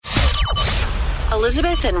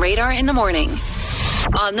Elizabeth and Radar in the morning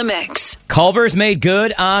on the Mix. Culver's made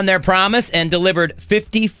good on their promise and delivered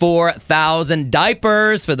 54,000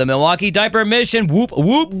 diapers for the Milwaukee Diaper Mission. Whoop,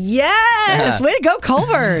 whoop. Yes! Way to go,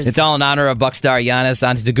 Culver's. It's all in honor of Buck star Giannis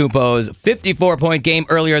Antetokounmpo's 54-point game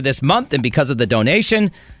earlier this month, and because of the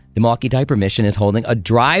donation, the Milwaukee Diaper Mission is holding a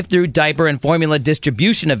drive-through diaper and formula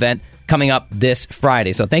distribution event coming up this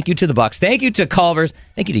Friday. So thank you to the Bucks. Thank you to Culver's.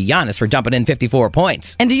 Thank you to Giannis for dumping in 54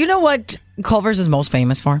 points. And do you know what Culver's is most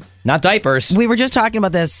famous for? Not diapers. We were just talking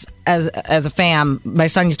about this as a fam. My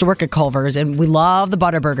son used to work at Culver's, and we love the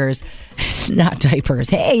Butterburgers. Not diapers.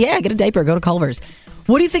 Hey, yeah, get a diaper. Go to Culver's.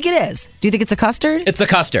 What do you think it is? Do you think it's a custard? It's a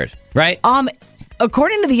custard, right?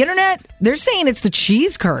 According to the internet, they're saying it's the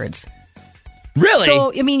cheese curds. Really?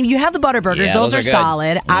 So, I mean, you have the Butterburgers. Yeah, those are good.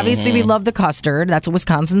 solid. Obviously, we love the custard. That's what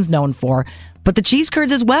Wisconsin's known for. But the cheese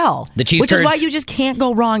curds as well. Which is why you just can't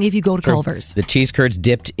go wrong if you go to Culver's. The cheese curds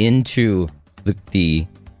dipped into the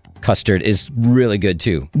custard is really good,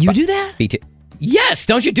 too. You do that? Yes.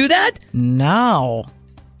 Don't you do that? No.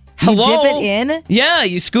 Hello? You dip it in? Yeah,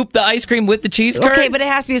 you scoop the ice cream with the cheese curd. Okay, but it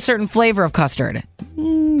has to be a certain flavor of custard.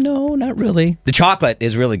 No, not really. The chocolate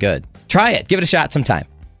is really good. Try it. Give it a shot sometime.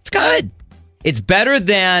 It's good. It's better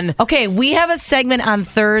than... Okay, we have a segment on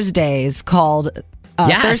Thursdays called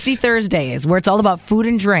Yes. Thirsty Thursdays, where it's all about food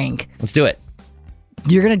and drink. Let's do it.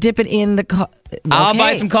 You're going to dip it in the... I'll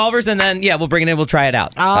buy some Culver's and then, we'll bring it in. We'll try it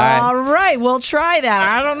out. All right, we'll try that.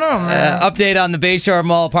 I don't know, man. Update on the Bayshore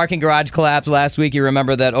Mall parking garage collapse last week. You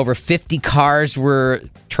remember that over 50 cars were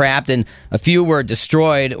trapped and a few were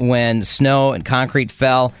destroyed when snow and concrete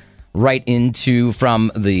fell right into from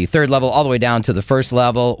the third level all the way down to the first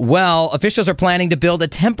level. Well, officials are planning to build a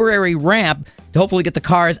temporary ramp to hopefully get the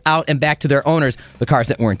cars out and back to their owners. The cars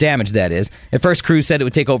that weren't damaged, that is. At first, crews said it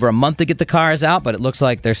would take over a month to get the cars out, but it looks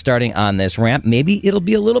like they're starting on this ramp. Maybe it'll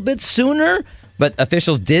be a little bit sooner, but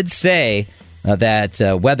officials did say that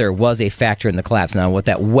weather was a factor in the collapse. Now, what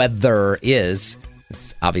that weather is,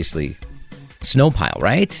 it's obviously... snow pile,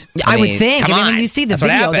 right? I would think. Come on. When you see the That's what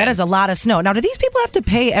video, happened. that is a lot of snow. Now, do these people have to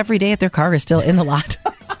pay every day if their car is still in the lot?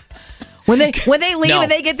 When they leave No.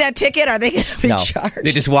 and they get that ticket, are they going to be charged?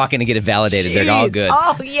 They just walk in and get it validated. Jeez. They're all good.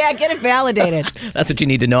 Oh, yeah, get it validated. That's what you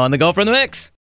need to know on the Go from the Mix.